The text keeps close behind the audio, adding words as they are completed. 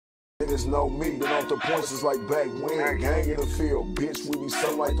niggas know me. Been off the points like back when. Gang in the field, bitch, we be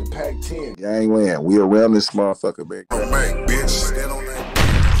something like the Pac-10. Gangland, we around this motherfucker, man. Back, bitch, stand on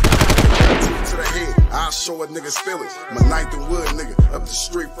that. To the head, I'll show a nigga's feelings. My 9th and Wood nigga, up the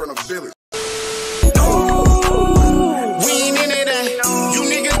street from the village. We ain't in it, you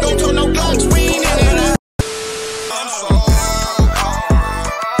niggas don't talk no guns, we ain't in it.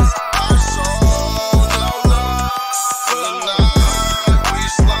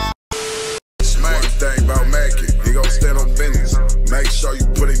 Make sure you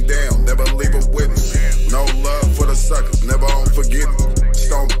put him down, never leave him with him. No love for the suckers, never on forgetting.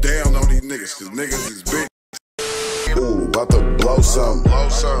 Stomp down on these niggas, cause niggas is big. Ooh, about to blow something.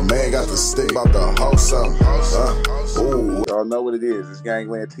 Man got the stick, about to hold something. Ooh. Y'all know what it is. It's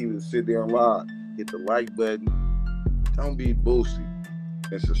Gangland TV. Sit there and live. Hit the like button. Don't be boosty.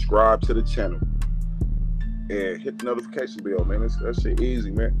 And subscribe to the channel. And hit the notification bell, man. That shit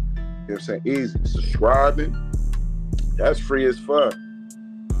easy, man. You know what I'm saying? Easy. Subscribing. That's free as fuck.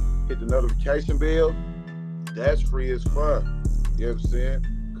 Hit the notification bell. That's free as fuck. You know what I'm saying?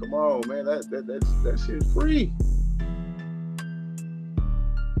 Come on, man. That shit's free.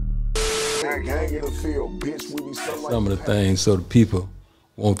 Gang in the field, bitch, we be some of the things so the people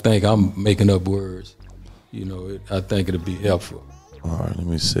won't think I'm making up words. You know, I think it'll be helpful. All right, let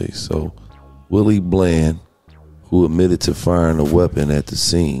me see. So, Willie Bland, who admitted to firing a weapon at the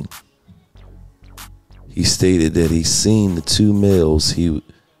scene, he stated that he seen the two males he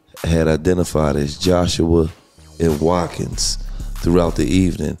had identified as Joshua and Watkins throughout the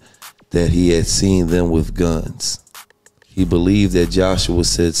evening, that he had seen them with guns. He believed that Joshua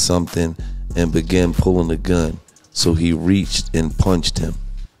said something and began pulling the gun, so he reached and punched him.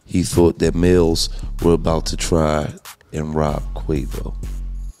 He thought that males were about to try and rob Quavo.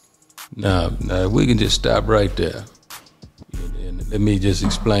 Now, we can just stop right there. And let me just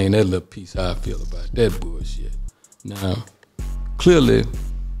explain that little piece how I feel about that bullshit. Now, clearly,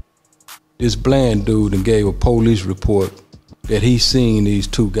 this Bland dude and gave a police report that he seen these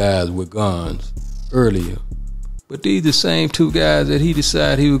two guys with guns earlier. But these the same two guys that he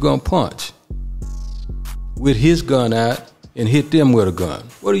decided he was gonna punch with his gun out and hit them with a gun.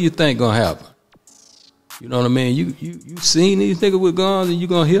 What do you think gonna happen? You know what I mean? You seen these niggas with guns and you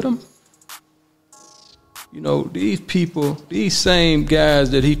gonna hit them? You know, these people, these same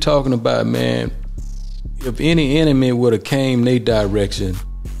guys that he talking about, man, if any enemy would have came their direction,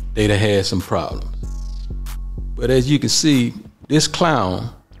 they'd have had some problems. But as you can see, this clown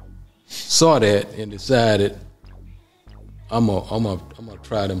saw that and decided, I'm gonna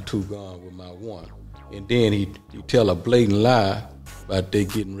try them two guns with my one. And then he tell a blatant lie about they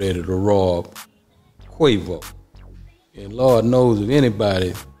getting ready to rob Quavo. And Lord knows if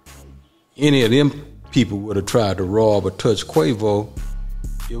anybody, any of them people would have tried to rob or touch Quavo,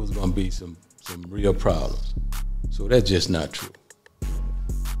 it was gonna be some real problems. So that's just not true.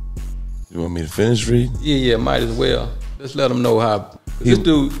 You want me to finish reading? Yeah, might as well. Let's let them know how. This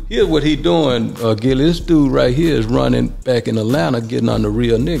dude, here's what he doing, Gilly. This dude right here is running back in Atlanta, getting on the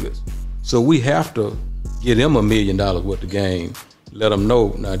real niggas. So we have to get him $1 million worth of game. Let them know,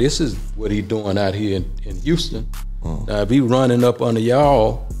 now this is what he doing out here in Houston. Now if he running up under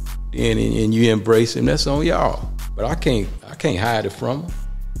y'all, and you embrace him, that's on y'all. But I can't hide it from him.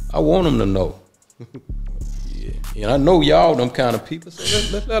 I want him to know. Yeah, and I know y'all them kind of people, so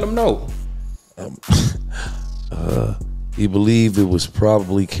let's let them know. He believed it was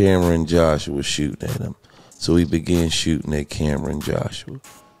probably Cameron Joshua shooting at him, so he began shooting at Cameron Joshua.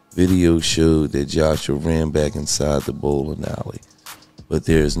 Video showed that Joshua ran back inside the bowling alley, but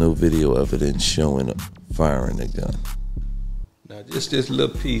there is no video evidence showing firing the gun. Now, just this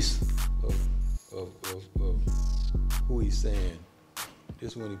little piece of who he's saying,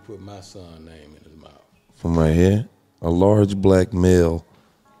 this when he put my son's name in his mouth. From right here, a large black male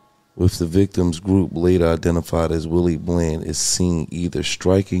with the victim's group later identified as Willie Bland is seen either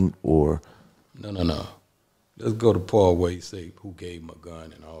striking or... No. Let's go to Paul where he say who gave him a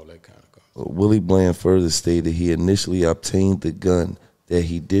gun and all that kind of stuff. Willie Bland further stated he initially obtained the gun that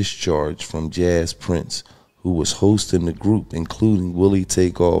he discharged from Jazz Prince, who was hosting the group, including Willie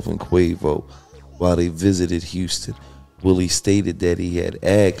Takeoff and Quavo, while they visited Houston. Willie stated that he had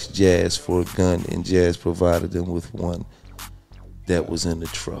asked Jazz for a gun and Jazz provided him with one that was in the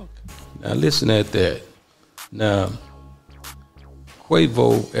truck. Now listen at that. Now,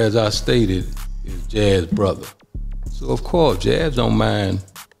 Quavo, as I stated, is Jazz's brother. So of course, Jazz don't mind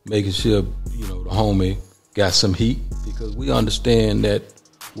making sure, you know, the homie got some heat, because we understand that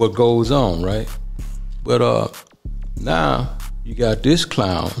what goes on, right? But now you got this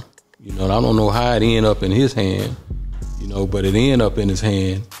clown, you know, and I don't know how it ended up in his hand, you know, but it ended up in his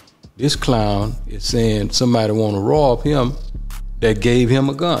hand. this clown is saying somebody want to rob him that gave him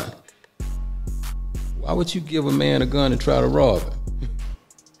a gun. Why would you give a man a gun and try to rob him?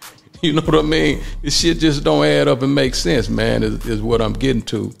 You know what I mean? This shit just don't add up and make sense, man, is what I'm getting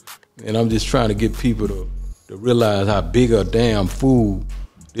to. And I'm just trying to get people to realize how big a damn fool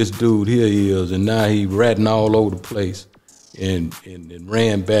this dude here is, and now he ratting all over the place and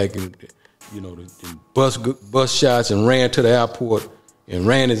ran back and, you know, and bust shots and ran to the airport and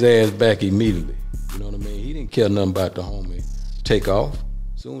ran his ass back immediately. You know what I mean? He didn't care nothing about the homie take off.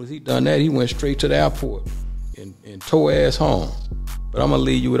 As soon as he done that, he went straight to the airport and tore ass home. But I'm gonna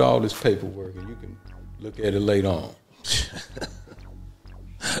leave you with all this paperwork, and you can look at it later on.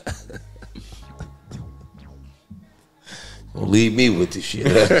 Don't leave me with this shit.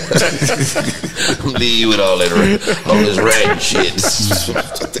 I'm leave you with all this rat shit.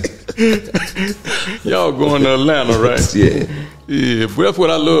 Y'all going to Atlanta, right? Yeah. Yeah, but that's what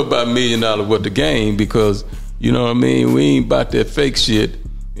I love about $1 Million What the Game, because, you know what I mean, we ain't about that fake shit,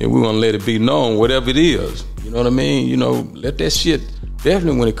 and we want to let it be known, whatever it is. You know what I mean? You know, let that shit,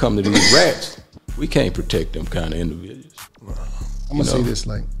 definitely when it comes to these rats, we can't protect them kind of individuals. I'm going to say this,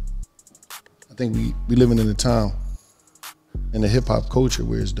 like, I think we living in a time in the hip-hop culture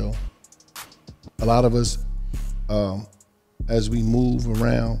where it's though, a lot of us, as we move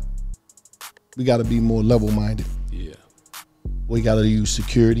around, we got to be more level-minded. Yeah. We got to use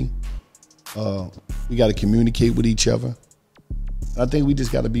security. We got to communicate with each other. I think we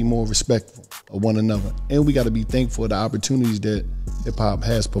just got to be more respectful of one another. And we got to be thankful for the opportunities that hip-hop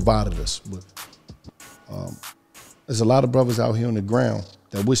has provided us with. There's a lot of brothers out here on the ground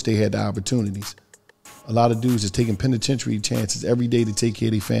that wish they had the opportunities. A lot of dudes is taking penitentiary chances every day to take care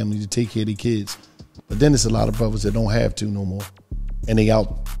of their family, to take care of their kids. But then there's a lot of brothers that don't have to no more. And they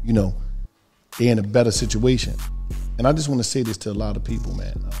out, you know, they in a better situation. And I just want to say this to a lot of people,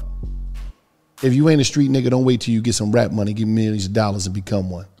 man. If you ain't a street nigga, don't wait till you get some rap money, get millions of dollars and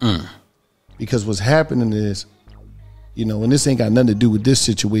become one. Because what's happening is, you know, and this ain't got nothing to do with this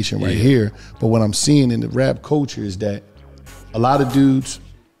situation right here, but what I'm seeing in the rap culture is that a lot of dudes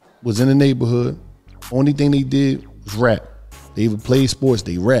was in the neighborhood, only thing they did was rap. They even played sports,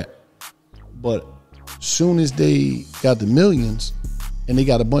 they rap. But soon as they got the millions and they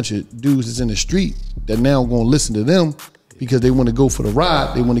got a bunch of dudes that's in the street that now gonna listen to them because they want to go for the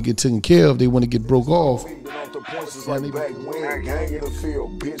ride, they want to get taken care of, they want to get broke off.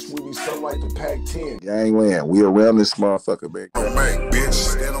 Gangland, we around this motherfucker, man. Bitch,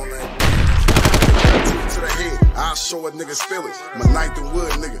 stand on that. To the head, I'll show a nigga's feelings. My ninth and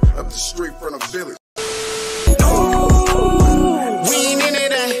wood nigga up the street from the village. We ain't in it,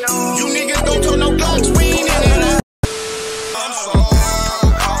 you niggas don't talk no guns, we ain't in it.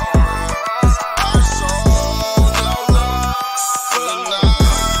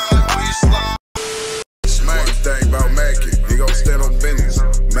 Main thing about Mackie, he gon' stand on business.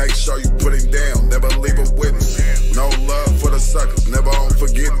 Make sure you put him down, never leave a witness. No love for the suckers, never on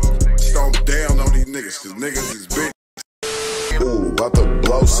forgiveness. Stomp down on these niggas, cause niggas is big. Ooh, about to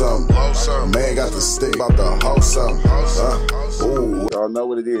blow something. Man got the stick, about to hoe something. Ooh. Y'all know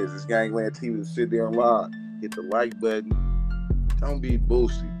what it is. It's Gangland TV. Sit there and live. Hit the like button. Don't be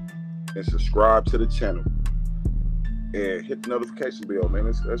boosty. And subscribe to the channel. And hit the notification bell, man.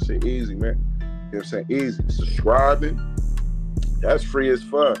 That shit easy, man. You know what I'm saying? Easy. Subscribing, that's free as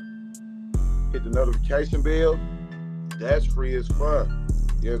fuck. Hit the notification bell, that's free as fuck.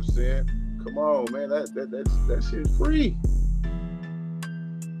 You know what I'm saying? Come on, man. That shit's free.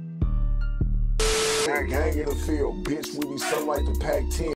 Gang in the field, bitch, we be something like the Pac-10.